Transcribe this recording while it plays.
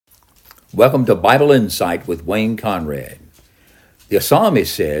Welcome to Bible Insight with Wayne Conrad. The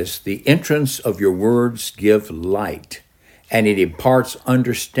psalmist says, "The entrance of your words give light, and it imparts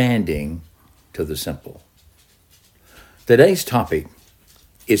understanding to the simple." Today's topic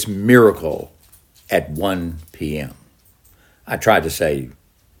is miracle at 1 p.m. I tried to say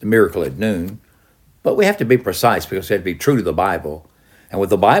the miracle at noon, but we have to be precise because we have to be true to the Bible. And what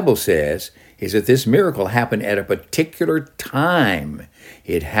the Bible says is that this miracle happened at a particular time.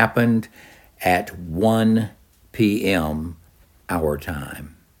 It happened at 1 p.m. our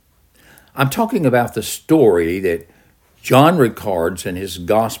time. I'm talking about the story that John records in his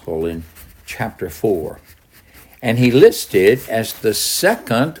gospel in chapter 4. And he lists it as the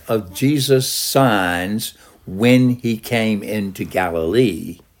second of Jesus' signs when he came into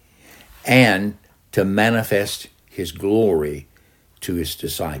Galilee and to manifest his glory to his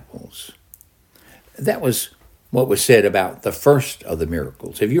disciples. That was what was said about the first of the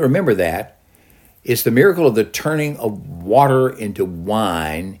miracles. If you remember that, it's the miracle of the turning of water into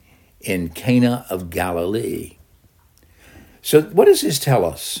wine in Cana of Galilee. So what does this tell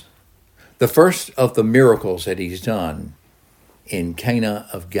us? The first of the miracles that he's done in Cana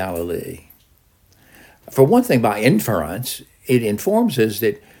of Galilee. For one thing, by inference, it informs us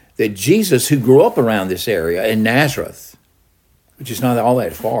that Jesus, who grew up around this area in Nazareth, which is not all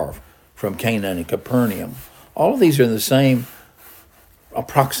that far from Cana and Capernaum, all of these are in the same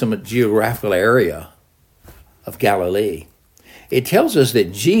approximate geographical area of Galilee. It tells us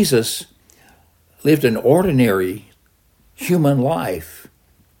that Jesus lived an ordinary human life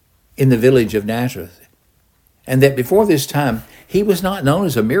in the village of Nazareth, and that before this time, he was not known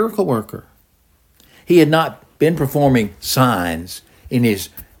as a miracle worker. He had not been performing signs in his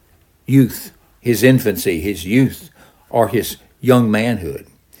youth, his infancy, his youth, or his young manhood.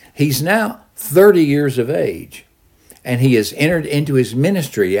 He's now 30 years of age, and he has entered into his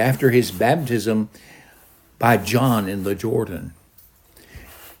ministry after his baptism by John in the Jordan.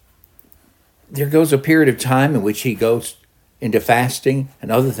 There goes a period of time in which he goes into fasting and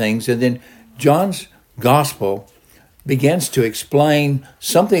other things, and then John's gospel begins to explain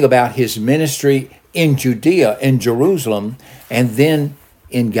something about his ministry in Judea, in Jerusalem, and then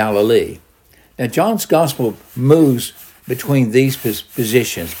in Galilee. Now, John's gospel moves between these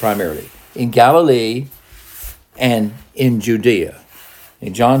positions primarily, in Galilee and in Judea.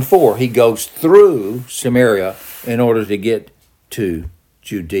 In John 4, he goes through Samaria in order to get to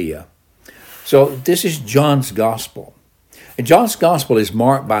Judea. So this is John's gospel. And John's gospel is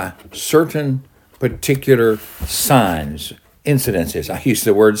marked by certain particular signs, incidences. I use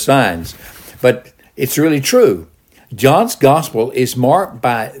the word signs, but it's really true. John's gospel is marked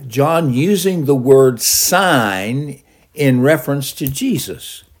by John using the word sign in reference to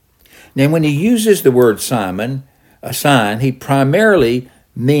Jesus. Now, when he uses the word a sign, he primarily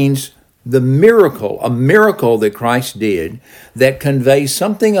means the miracle, a miracle that Christ did that conveys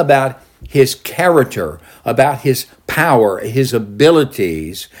something about his character, about his power, his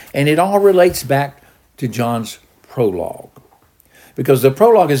abilities, and it all relates back to John's prologue. Because the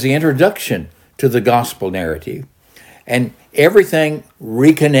prologue is the introduction to the gospel narrative, and everything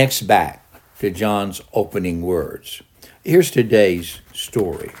reconnects back to John's opening words. Here's today's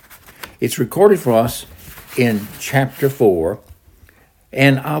story. It's recorded for us in chapter 4,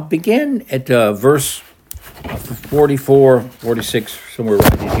 and I'll begin at verse 44, 46, somewhere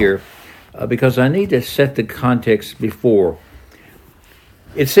right in here, because I need to set the context before.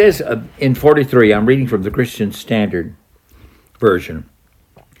 It says in 43, I'm reading from the Christian Standard Version,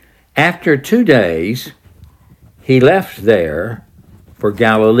 "After 2 days, he left there for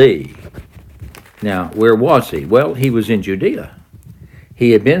Galilee." Now, where was he? Well, he was in Judea.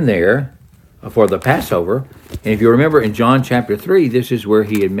 He had been there for the Passover. And if you remember in John chapter 3, this is where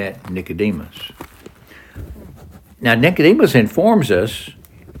he had met Nicodemus. Now, Nicodemus informs us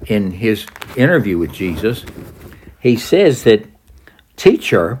in his interview with Jesus, he says that,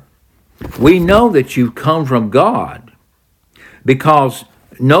 "Teacher, we know that you come from God, because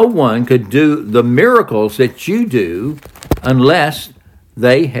no one could do the miracles that you do unless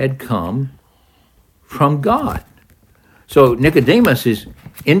they had come from God." So Nicodemus is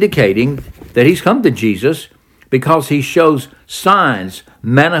indicating that he's come to Jesus because he shows signs,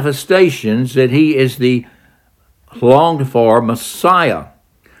 manifestations that he is the longed-for Messiah.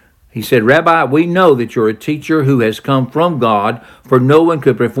 He said, "Rabbi, we know that you're a teacher who has come from God, for no one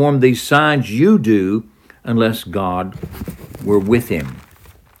could perform these signs you do unless God were with him."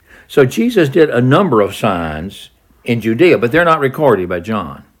 So Jesus did a number of signs in Judea, but they're not recorded by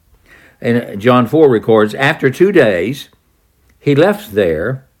John. And John 4 records, "After 2 days, he left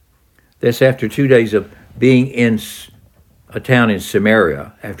there." That's after 2 days of being in a town in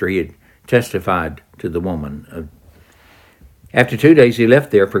Samaria, after he had testified to the woman. After 2 days, he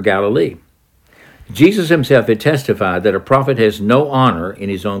left there for Galilee. Jesus himself had testified that a prophet has no honor in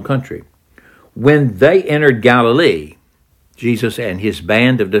his own country. When they entered Galilee, Jesus and his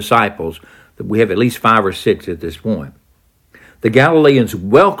band of disciples, we have at least 5 or 6 at this point, the Galileans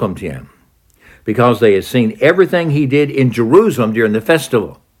welcomed him because they had seen everything he did in Jerusalem during the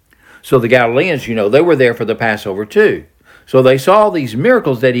festival. So the Galileans, they were there for the Passover too. So they saw these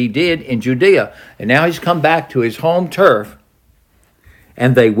miracles that he did in Judea, and now he's come back to his home turf,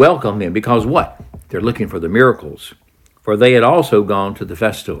 and they welcome him because what? They're looking for the miracles, for they had also gone to the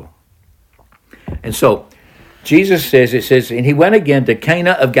festival. And so Jesus says, and he went again to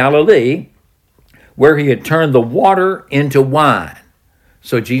Cana of Galilee, where he had turned the water into wine.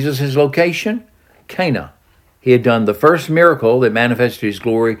 So Jesus' location, Cana. He had done the first miracle that manifested his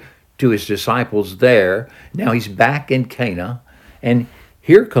glory to his disciples there. Now he's back in Cana, and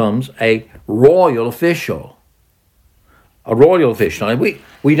here comes a royal official. A royal official. And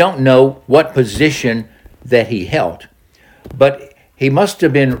we don't know what position that he held, but he must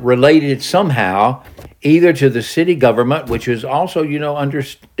have been related somehow either to the city government, which is also,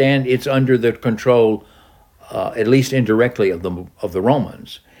 understand it's under the control, at least indirectly, of the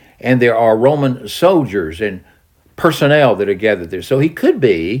Romans. And there are Roman soldiers and personnel that are gathered there. So he could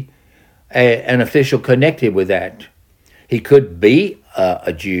be an official connected with that. He could be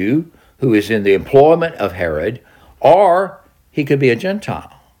a Jew who is in the employment of Herod, or he could be a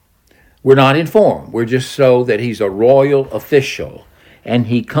Gentile. We're not informed. We're just so that he's a royal official, and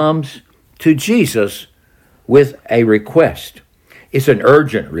he comes to Jesus with a request. It's an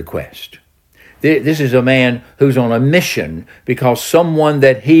urgent request. This is a man who's on a mission because someone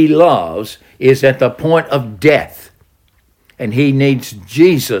that he loves is at the point of death, and he needs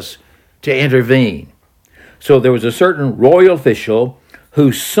Jesus to intervene. So there was a certain royal official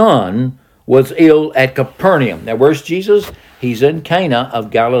whose son was ill at Capernaum. Now, where's Jesus? He's in Cana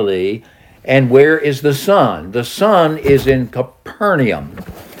of Galilee. And where is the son? The son is in Capernaum.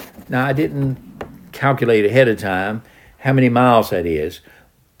 Now, I didn't calculate ahead of time how many miles that is,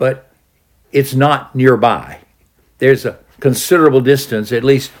 but it's not nearby. There's a considerable distance, at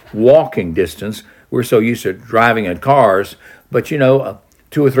least walking distance. We're so used to driving in cars, but 2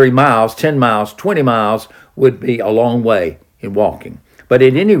 or 3 miles, 10 miles, 20 miles would be a long way in walking. But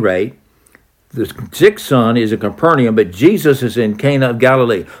at any rate, the sick son is in Capernaum, but Jesus is in Cana of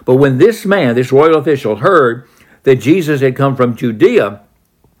Galilee. But when this man, this royal official, heard that Jesus had come from Judea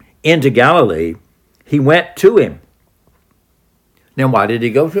into Galilee, he went to him. Now, why did he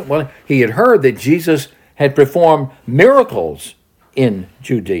go to him? Well, he had heard that Jesus had performed miracles in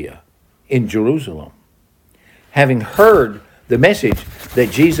Judea, in Jerusalem. Having heard the message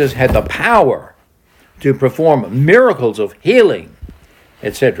that Jesus had the power to perform miracles of healing,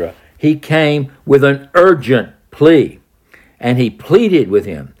 etc., he came with an urgent plea, and he pleaded with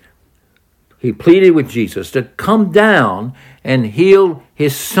him. He pleaded with Jesus to come down and heal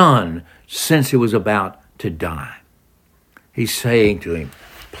his son since he was about to die. He's saying to him,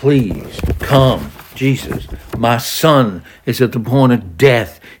 please come, Jesus. My son is at the point of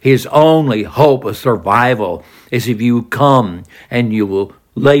death. His only hope of survival is if you come and you will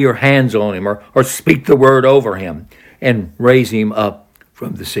lay your hands on him or speak the word over him and raise him up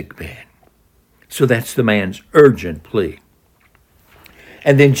from the sick bed. So that's the man's urgent plea.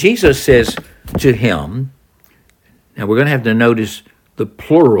 And then Jesus says to him, now we're going to have to notice the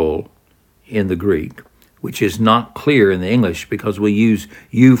plural in the Greek, which is not clear in the English because we use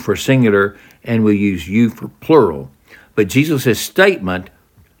you for singular and we use you for plural. But Jesus' statement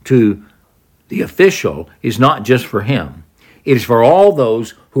to the official is not just for him. It is for all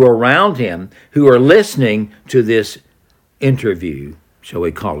those who are around him who are listening to this interview, shall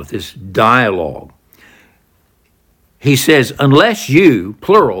we call it, this dialogue. He says, unless you,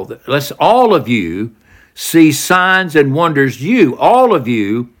 plural, unless all of you see signs and wonders, all of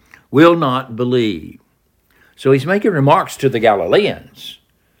you, will not believe. So he's making remarks to the Galileans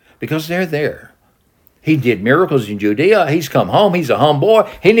because they're there. He did miracles in Judea. He's come home. He's a homeboy.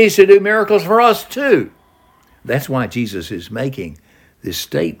 He needs to do miracles for us too. That's why Jesus is making this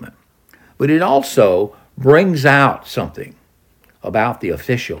statement. But it also brings out something about the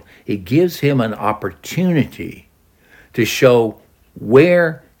official. It gives him an opportunity to show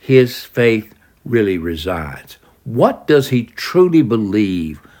where his faith really resides. What does he truly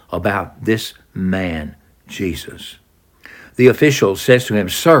believe about this man, Jesus? The official says to him,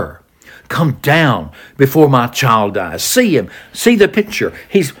 sir, come down before my child dies. See him. See the picture.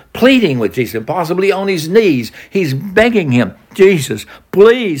 He's pleading with Jesus, possibly on his knees. He's begging him, Jesus,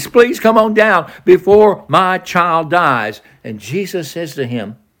 please come on down before my child dies. And Jesus says to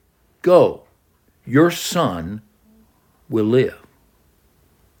him, go, your son will live.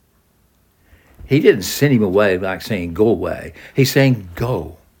 He didn't send him away like saying, go away. He's saying,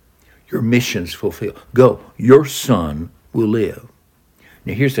 go, your mission's fulfilled. Go, your son will live.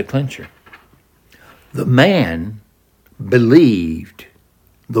 Now here's the clincher. The man believed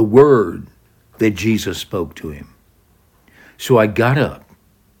the word that Jesus spoke to him. So I got up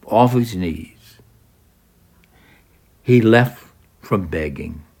off his knees. He left from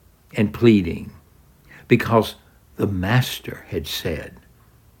begging and pleading because the master had said,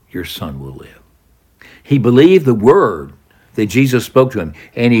 your son will live. He believed the word that Jesus spoke to him,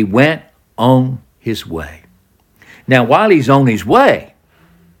 and he went on his way. Now, while he's on his way,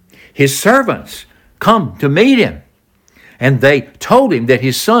 his servants come to meet him, and they told him that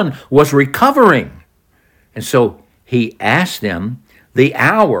his son was recovering. And so he asked them the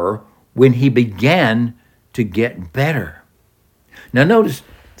hour when he began to get better. Now, notice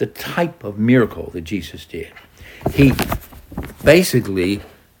the type of miracle that Jesus did. He basically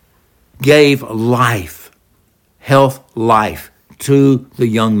gave health life to the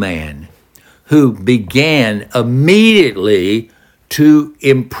young man, who began immediately to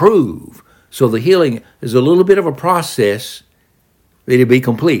improve. So the healing is a little bit of a process that it'll be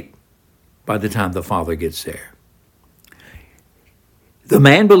complete by the time the Father gets there. The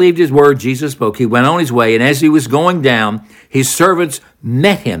man believed his word Jesus spoke. He went on his way, and as he was going down, his servants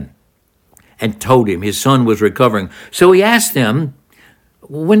met him and told him his son was recovering. So he asked them,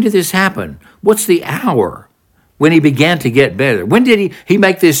 when did this happen? What's the hour when he began to get better? When did he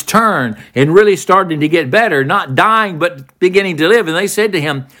make this turn and really starting to get better, not dying, but beginning to live? And they said to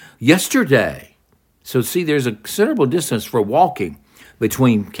him, yesterday. So see, there's a considerable distance for walking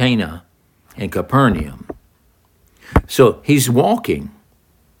between Cana and Capernaum. So he's walking.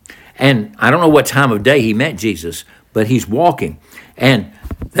 And I don't know what time of day he met Jesus, but he's walking. And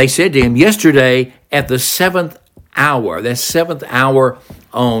they said to him, yesterday at the 7th hour, that's 7th hour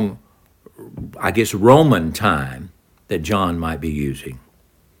on, I guess, Roman time that John might be using.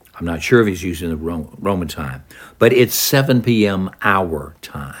 I'm not sure if he's using the Roman time, but it's 7 p.m. our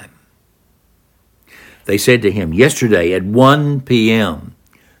time. They said to him, yesterday at 1 p.m.,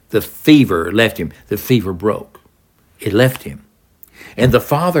 the fever left him. The fever broke. It left him. And the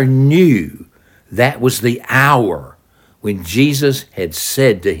Father knew that was the hour when Jesus had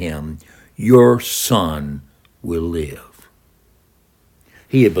said to him, your son will live.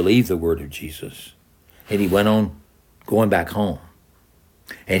 He had believed the word of Jesus, and he went on going back home.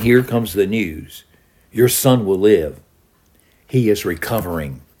 And here comes the news. Your son will live. He is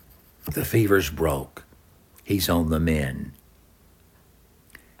recovering. The fever's broke. He's on the mend.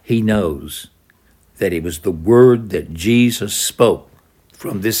 He knows that it was the word that Jesus spoke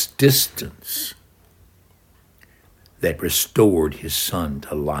from this distance that restored his son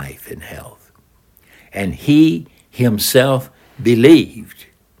to life and health. And he himself believed.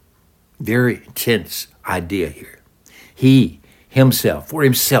 Very intense idea here. He himself, for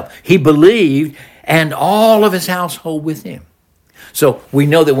himself, he believed, and all of his household with him. So we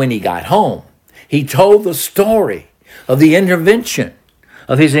know that when he got home, he told the story of the intervention,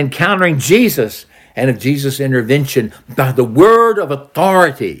 of his encountering Jesus, and of Jesus' intervention by the word of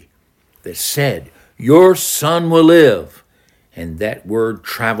authority that said, your son will live. And that word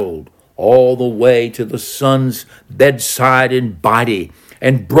traveled all the way to the son's bedside and body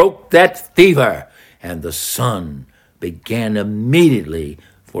and broke that fever. And the son began immediately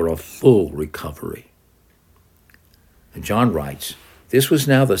for a full recovery. And John writes, this was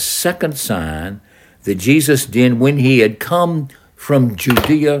now the second sign that Jesus did when he had come from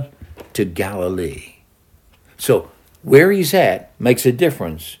Judea to Galilee. So where he's at makes a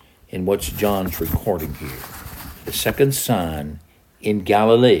difference in what John's recording here. The second sign in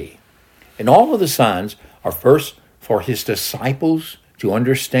Galilee. And all of the signs are first for his disciples to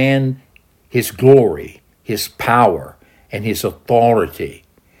understand his glory, his power, and his authority.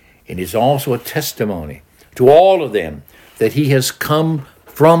 And is also a testimony to all of them that he has come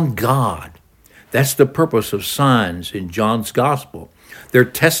from God. That's the purpose of signs in John's gospel. They're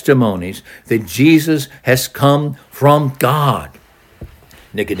testimonies that Jesus has come from God.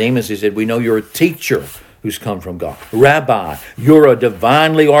 Nicodemus, he said, we know you're a teacher who's come from God. Rabbi, you're a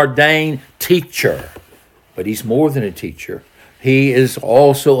divinely ordained teacher. But he's more than a teacher. He is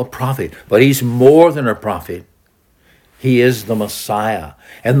also a prophet. But he's more than a prophet. He is the Messiah.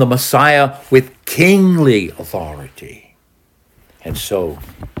 And the Messiah with kingly authority. And so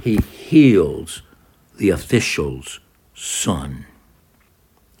he heals the official's son.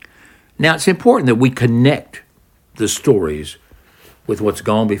 Now, it's important that we connect the stories with what's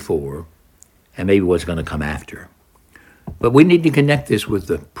gone before and maybe what's going to come after. But we need to connect this with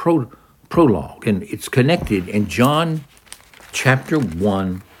the prologue, and it's connected in John chapter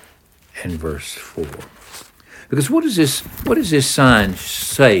 1 and verse 4. Because what does this sign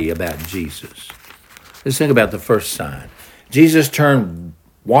say about Jesus? Let's think about the first sign. Jesus turned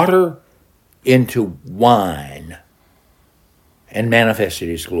water into wine and manifested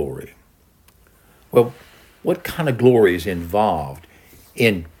his glory. Well, what kind of glory is involved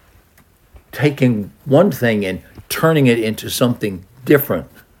in taking one thing and turning it into something different?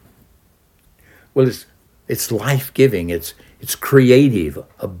 Well, it's life-giving. It's creative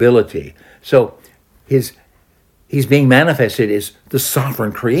ability. So he's being manifested as the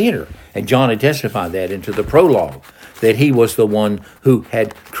sovereign creator. And John had testified that into the prologue, that he was the one who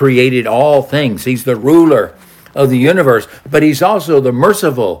had created all things. He's the ruler of the universe, but he's also the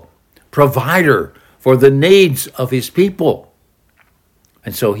merciful provider for the needs of his people.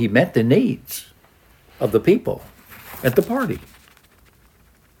 And so he met the needs of the people at the party.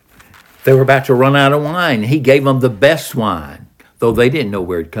 They were about to run out of wine. He gave them the best wine, though they didn't know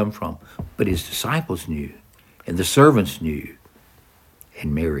where it come from. But his disciples knew, and the servants knew,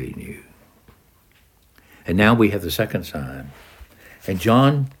 and Mary knew. And now we have the second sign. And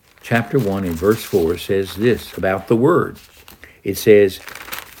John chapter 1 and verse 4 says this about the Word. It says,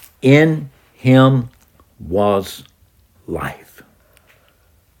 in him was life.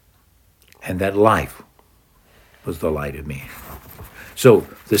 And that life was the light of men. So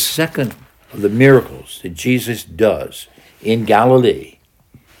the second of the miracles that Jesus does in Galilee,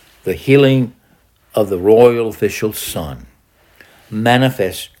 the healing of the royal official's son,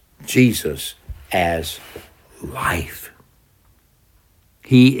 manifests Jesus as life.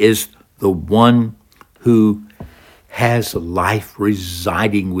 He is the one who has life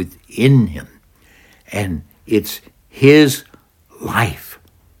residing within him. And it's his life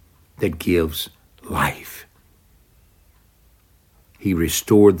that gives life. He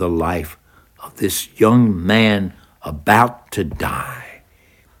restored the life of this young man about to die.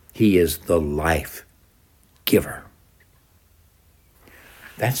 He is the life giver.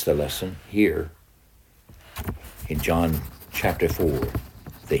 That's the lesson here in John chapter 4,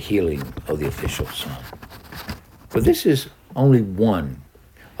 the healing of the official son. But this is only one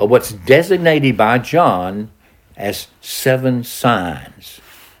of what's designated by John as 7 signs.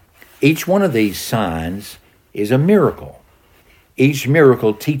 Each one of these signs is a miracle. Each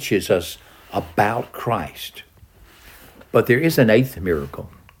miracle teaches us about Christ. But there is an 8th miracle.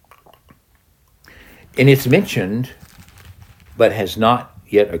 And it's mentioned, but has not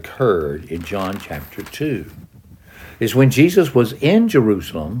yet occurred in John chapter 2. Is when Jesus was in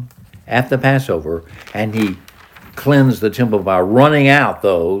Jerusalem at the Passover, and he cleansed the temple by running out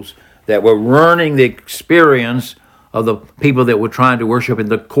those that were ruining the experience of the people that were trying to worship in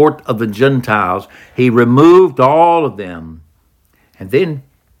the court of the Gentiles. He removed all of them. And then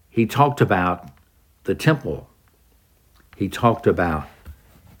he talked about the temple. He talked about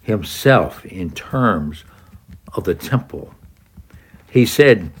himself in terms of the temple. He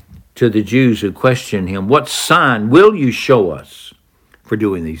said to the Jews who questioned him, what sign will you show us for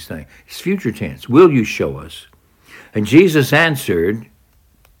doing these things? It's future tense. Will you show us? And Jesus answered,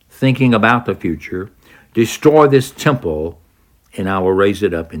 thinking about the future, destroy this temple and I will raise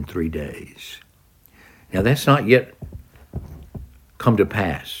it up in 3 days. Now that's not yet come to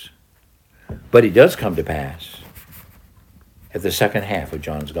pass, but it does come to pass at the second half of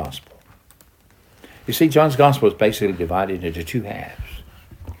John's Gospel. You see, John's Gospel is basically divided into 2 halves.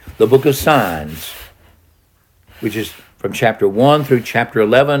 The book of signs, which is from chapter 1 through chapter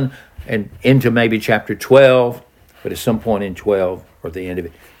 11 and into maybe chapter 12, but at some point in 12 or at the end of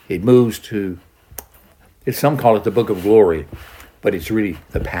it, it moves to, some call it the book of glory, but it's really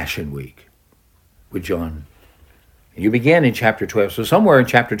the Passion Week with John. You begin in chapter 12. So somewhere in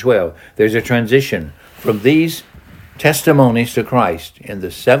chapter 12, there's a transition from these testimonies to Christ in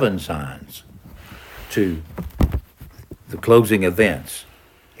the 7 signs to the closing events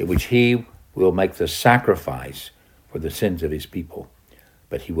in which he will make the sacrifice for the sins of his people.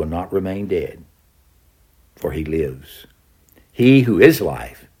 But he will not remain dead, for he lives. He who is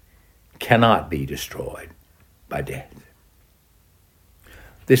life cannot be destroyed by death.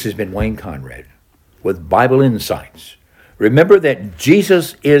 This has been Wayne Conrad with Bible Insights. Remember that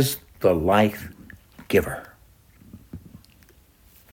Jesus is the life giver.